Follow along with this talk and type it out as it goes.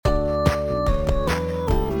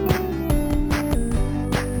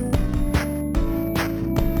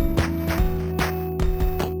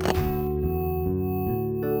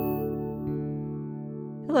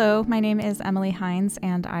Hello, my name is Emily Hines,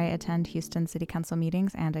 and I attend Houston City Council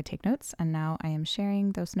meetings and I take notes, and now I am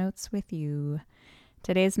sharing those notes with you.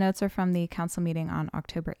 Today's notes are from the council meeting on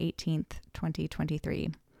October 18th,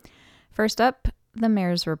 2023. First up, the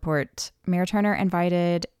mayor's report. Mayor Turner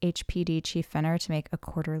invited HPD Chief Finner to make a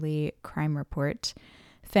quarterly crime report.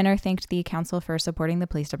 Finner thanked the council for supporting the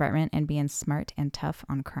police department and being smart and tough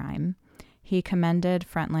on crime. He commended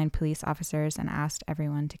frontline police officers and asked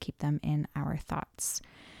everyone to keep them in our thoughts.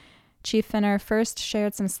 Chief Finner first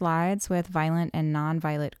shared some slides with violent and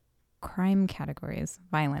non-violent crime categories.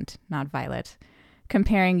 Violent, not violent.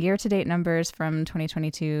 Comparing year-to-date numbers from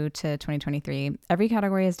 2022 to 2023, every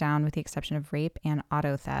category is down with the exception of rape and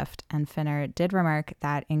auto theft, and Finner did remark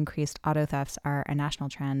that increased auto thefts are a national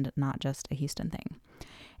trend, not just a Houston thing.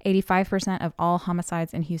 85% of all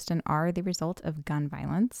homicides in Houston are the result of gun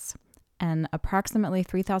violence, and approximately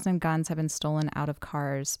 3,000 guns have been stolen out of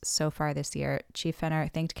cars so far this year. Chief Finner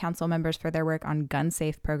thanked council members for their work on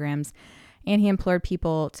gun-safe programs, and he implored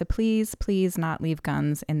people to please not leave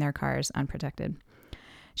guns in their cars unprotected.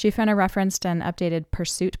 Chief Finner referenced an updated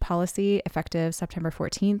pursuit policy effective September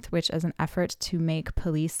 14th, which is an effort to make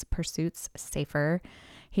police pursuits safer.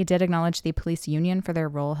 He did acknowledge the police union for their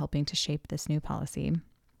role helping to shape this new policy.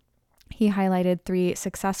 He highlighted 3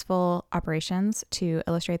 successful operations to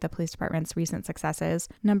illustrate the police department's recent successes.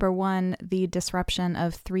 Number 1, the disruption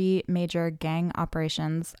of 3 major gang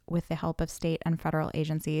operations with the help of state and federal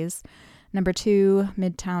agencies. Number 2,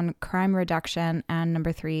 Midtown crime reduction. And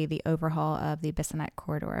number 3, the overhaul of the Bissonnette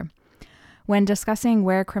corridor. When discussing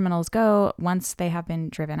where criminals go once they have been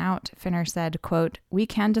driven out, Finner said, quote, "We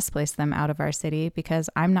can displace them out of our city because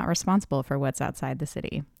I'm not responsible for what's outside the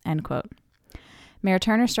city," end quote. Mayor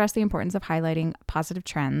Turner stressed the importance of highlighting positive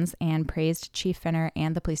trends and praised Chief Finner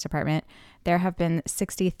and the police department. There have been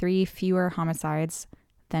 63 fewer homicides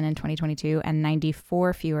than in 2022 and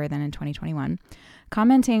 94 fewer than in 2021.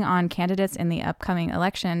 Commenting on candidates in the upcoming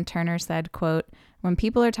election, Turner said, quote, "When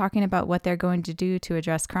people are talking about what they're going to do to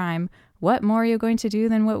address crime, what more are you going to do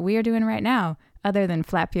than what we are doing right now, other than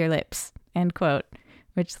flap your lips," end quote,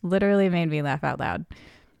 which literally made me laugh out loud.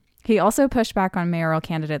 He also pushed back on mayoral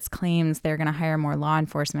candidates' claims they're going to hire more law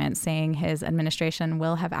enforcement, saying his administration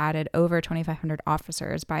will have added over 2,500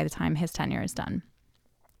 officers by the time his tenure is done.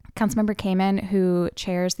 Councilmember Kamen, who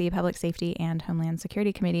chairs the Public Safety and Homeland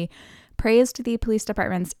Security Committee, praised the police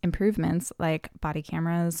department's improvements like body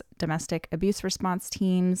cameras, domestic abuse response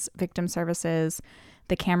teams, victim services,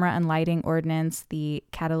 the camera and lighting ordinance, the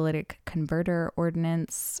catalytic converter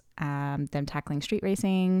ordinance, them tackling street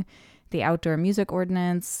racing, the outdoor music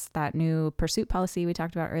ordinance, that new pursuit policy we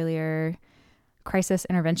talked about earlier, crisis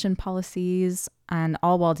intervention policies, and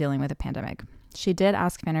all while dealing with a pandemic. She did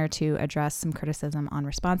ask Finner to address some criticism on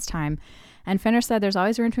response time, and Finner said there's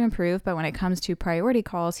always room to improve, but when it comes to priority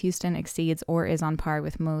calls, Houston exceeds or is on par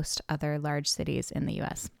with most other large cities in the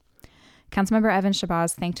U.S. Councilmember Evan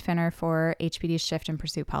Shabazz thanked Finner for HPD's shift in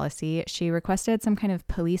pursuit policy. She requested some kind of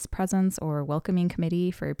police presence or welcoming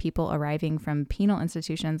committee for people arriving from penal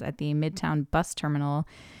institutions at the Midtown bus terminal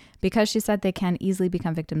because she said they can easily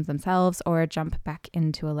become victims themselves or jump back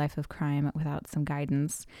into a life of crime without some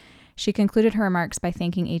guidance. She concluded her remarks by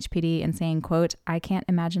thanking HPD and saying, quote, "I can't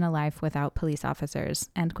imagine a life without police officers,"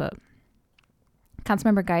 end quote.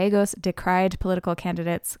 Councilmember Gallegos decried political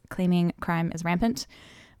candidates claiming crime is rampant,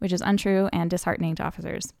 which is untrue and disheartening to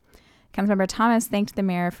officers. Councilmember Thomas thanked the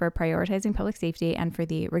mayor for prioritizing public safety and for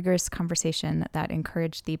the rigorous conversation that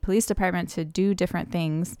encouraged the police department to do different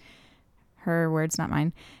things, her words, not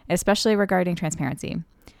mine, especially regarding transparency.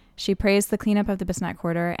 She praised the cleanup of the Bissonnette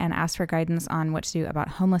corridor and asked for guidance on what to do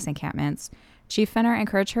about homeless encampments. Chief Finner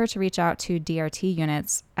encouraged her to reach out to DRT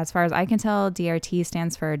units. As far as I can tell, DRT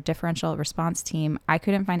stands for Differential Response Team. I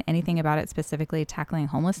couldn't find anything about it specifically tackling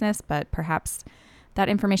homelessness, but perhaps that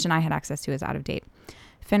information I had access to is out of date.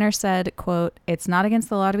 Finner said, quote, "It's not against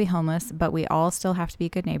the law to be homeless, but we all still have to be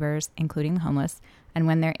good neighbors, including the homeless. And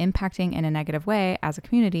when they're impacting in a negative way as a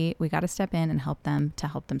community, we got to step in and help them to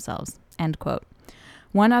help themselves," end quote.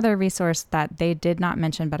 One other resource that they did not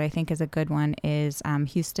mention, but I think is a good one, is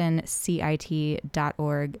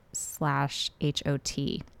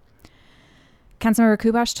houstoncit.org/HOT. Councilmember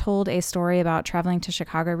Kubash told a story about traveling to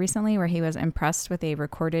Chicago recently where he was impressed with a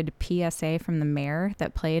recorded PSA from the mayor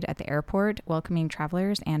that played at the airport, welcoming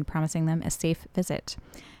travelers and promising them a safe visit.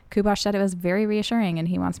 Kubash said it was very reassuring, and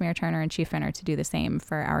he wants Mayor Turner and Chief Finner to do the same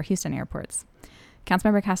for our Houston airports.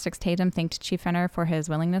 Councilmember Castex Tatum thanked Chief Finner for his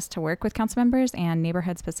willingness to work with council members and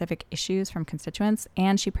neighborhood-specific issues from constituents,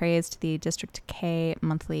 and she praised the District K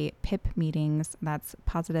monthly PIP meetings, that's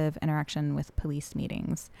positive interaction with police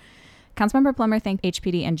meetings. Councilmember Plummer thanked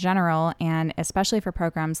HPD in general, and especially for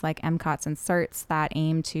programs like MCOTS and CERTS that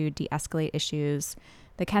aim to de-escalate issues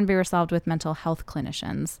that can be resolved with mental health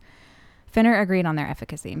clinicians. Finner agreed on their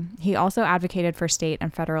efficacy. He also advocated for state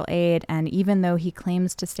and federal aid, and even though he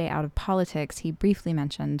claims to stay out of politics, he briefly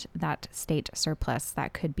mentioned that state surplus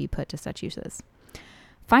that could be put to such uses.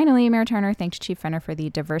 Finally, Mayor Turner thanked Chief Finner for the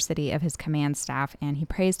diversity of his command staff, and he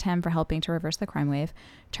praised him for helping to reverse the crime wave.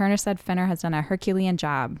 Turner said Finner has done a Herculean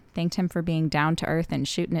job, thanked him for being down to earth and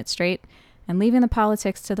shooting it straight, and leaving the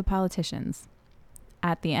politics to the politicians.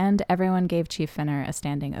 At the end, everyone gave Chief Finner a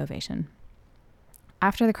standing ovation.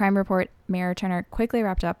 After the crime report, Mayor Turner quickly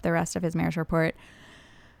wrapped up the rest of his mayor's report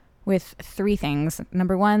with 3 things.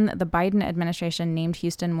 Number 1, the Biden administration named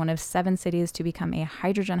Houston one of 7 cities to become a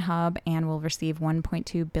hydrogen hub and will receive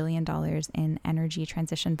 $1.2 billion in energy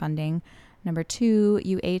transition funding. Number 2,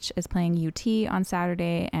 UH is playing UT on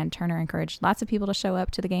Saturday, and Turner encouraged lots of people to show up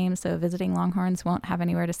to the game so visiting Longhorns won't have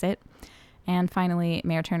anywhere to sit. And finally,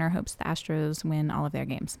 Mayor Turner hopes the Astros win all of their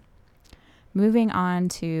games. Moving on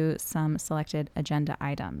to some selected agenda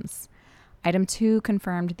items. Item 2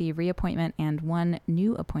 confirmed the reappointment and 1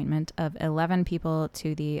 new appointment of 11 people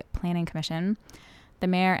to the Planning Commission. The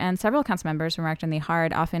mayor and several council members remarked on the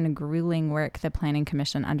hard, often grueling work the Planning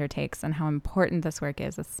Commission undertakes and how important this work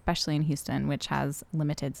is, especially in Houston, which has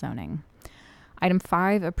limited zoning. Item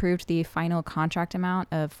 5 approved the final contract amount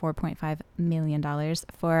of $4.5 million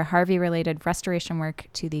for Harvey-related restoration work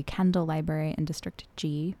to the Kendall Library in District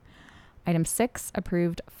G. Item 6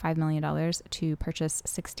 approved $5 million to purchase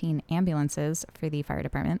 16 ambulances for the fire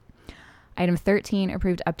department. Item 13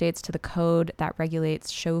 approved updates to the code that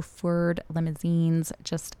regulates chauffeured limousines,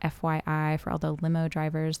 just FYI for all the limo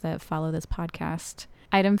drivers that follow this podcast.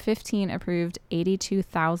 Item 15 approved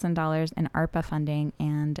 $82,000 in ARPA funding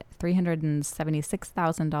and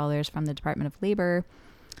 $376,000 from the Department of Labor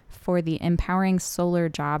for the Empowering Solar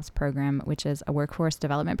Jobs program, which is a workforce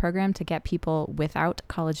development program to get people without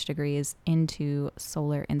college degrees into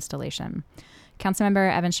solar installation.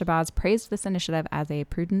 Councilmember Evan Shabazz praised this initiative as a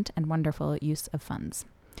prudent and wonderful use of funds.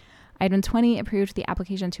 Item 20 approved the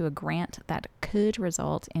application to a grant that could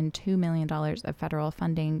result in $2 million of federal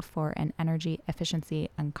funding for an energy efficiency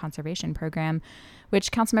and conservation program,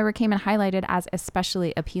 which Councilmember Kamen highlighted as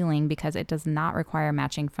especially appealing because it does not require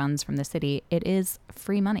matching funds from the city. It is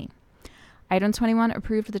free money. Item 21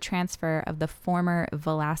 approved the transfer of the former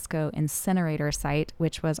Velasco incinerator site,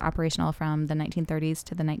 which was operational from the 1930s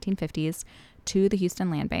to the 1950s, to the Houston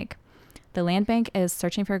Land Bank. The Land Bank is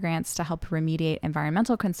searching for grants to help remediate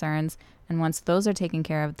environmental concerns, and once those are taken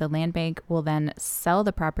care of, the Land Bank will then sell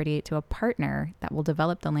the property to a partner that will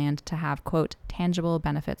develop the land to have, quote, tangible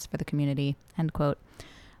benefits for the community, end quote,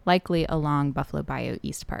 likely along Buffalo Bayou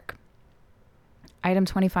East Park. Item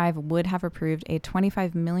 25 would have approved a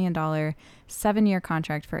 $25 million 7-year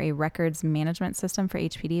contract for a records management system for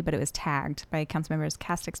HPD, but it was tagged by Councilmembers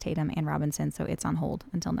Castix, Tatum, and Robinson, so it's on hold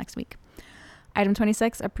until next week. Item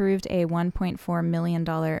 26 approved a $1.4 million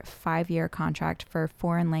 5-year contract for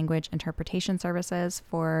foreign language interpretation services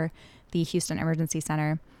for the Houston Emergency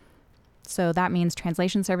Center. So that means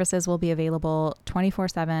translation services will be available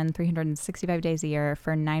 24/7, 365 days a year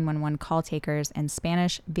for 911 call takers in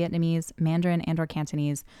Spanish, Vietnamese, Mandarin and/or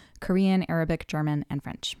Cantonese, Korean, Arabic, German, and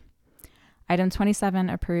French. Item 27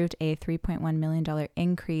 approved a $3.1 million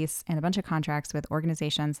increase in a bunch of contracts with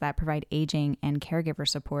organizations that provide aging and caregiver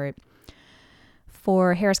support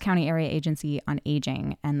for Harris County Area Agency on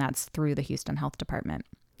Aging, and that's through the Houston Health Department.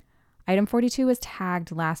 Item 42 was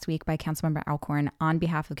tagged last week by Councilmember Alcorn on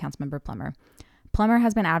behalf of Councilmember Plummer. Plummer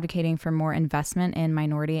has been advocating for more investment in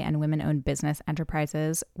minority and women-owned business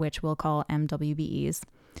enterprises, which we'll call MWBEs,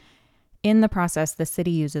 in the process the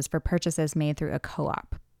city uses for purchases made through a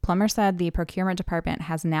co-op. Plummer said the procurement department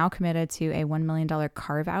has now committed to a $1 million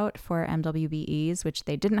carve-out for MWBEs, which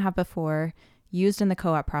they didn't have before, used in the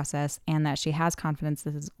co-op process, and that she has confidence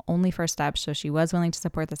this is only first steps, so she was willing to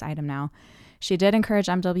support this item now. She did encourage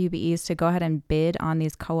MWBEs to go ahead and bid on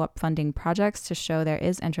these co-op funding projects to show there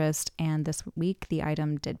is interest, and this week the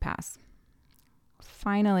item did pass.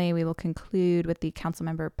 Finally, we will conclude with the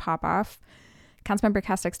councilmember pop-off. Councilmember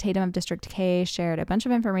Castix Tatum of District K shared a bunch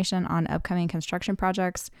of information on upcoming construction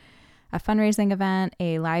projects, a fundraising event,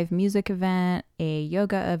 a live music event, a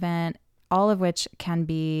yoga event, all of which can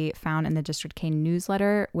be found in the District K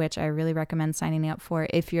newsletter, which I really recommend signing up for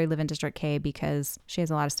if you live in District K because she has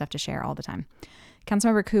a lot of stuff to share all the time.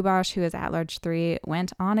 Councilmember Kubosh, who is at large 3,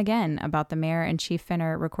 went on again about the mayor and Chief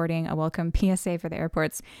Finner recording a welcome PSA for the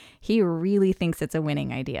airports. He really thinks it's a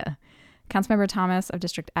winning idea. Councilmember Thomas of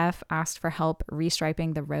District F asked for help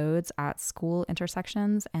restriping the roads at school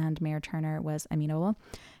intersections, and Mayor Turner was amenable.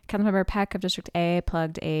 Councilmember Peck of District A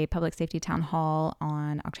plugged a public safety town hall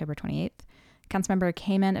on October 28th. Councilmember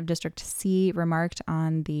Kamen of District C remarked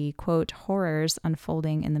on the, quote, horrors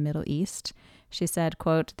unfolding in the Middle East. She said,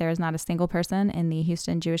 quote, there is not a single person in the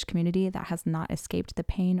Houston Jewish community that has not escaped the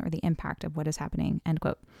pain or the impact of what is happening, end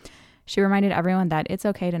quote. She reminded everyone that it's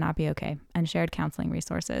okay to not be okay and shared counseling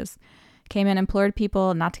resources. Kamen implored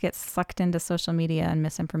people not to get sucked into social media and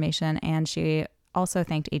misinformation, and she also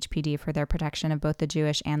thanked HPD for their protection of both the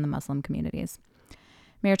Jewish and the Muslim communities.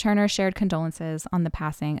 Mayor Turner shared condolences on the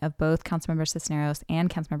passing of both Councilmember Cisneros and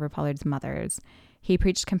Councilmember Pollard's mothers. He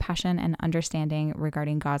preached compassion and understanding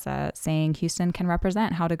regarding Gaza, saying Houston can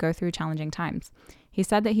represent how to go through challenging times. He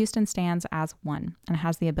said that Houston stands as one and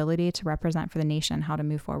has the ability to represent for the nation how to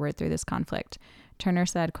move forward through this conflict. Turner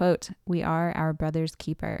said, quote, we are our brother's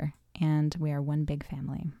keeper, and we are one big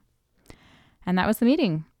family. And that was the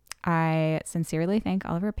meeting. I sincerely thank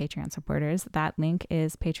all of our Patreon supporters. That link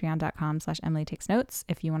is patreon.com/EmilyTakesNotes.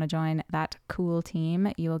 If you want to join that cool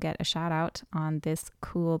team, you will get a shout out on this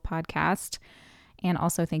cool podcast. And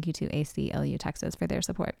also thank you to ACLU Texas for their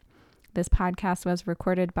support. This podcast was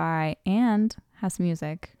recorded by and has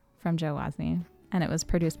music from Joe Wozni, and it was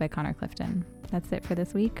produced by Connor Clifton. That's it for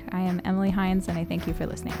this week. I am Emily Hines, and I thank you for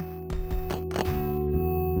listening.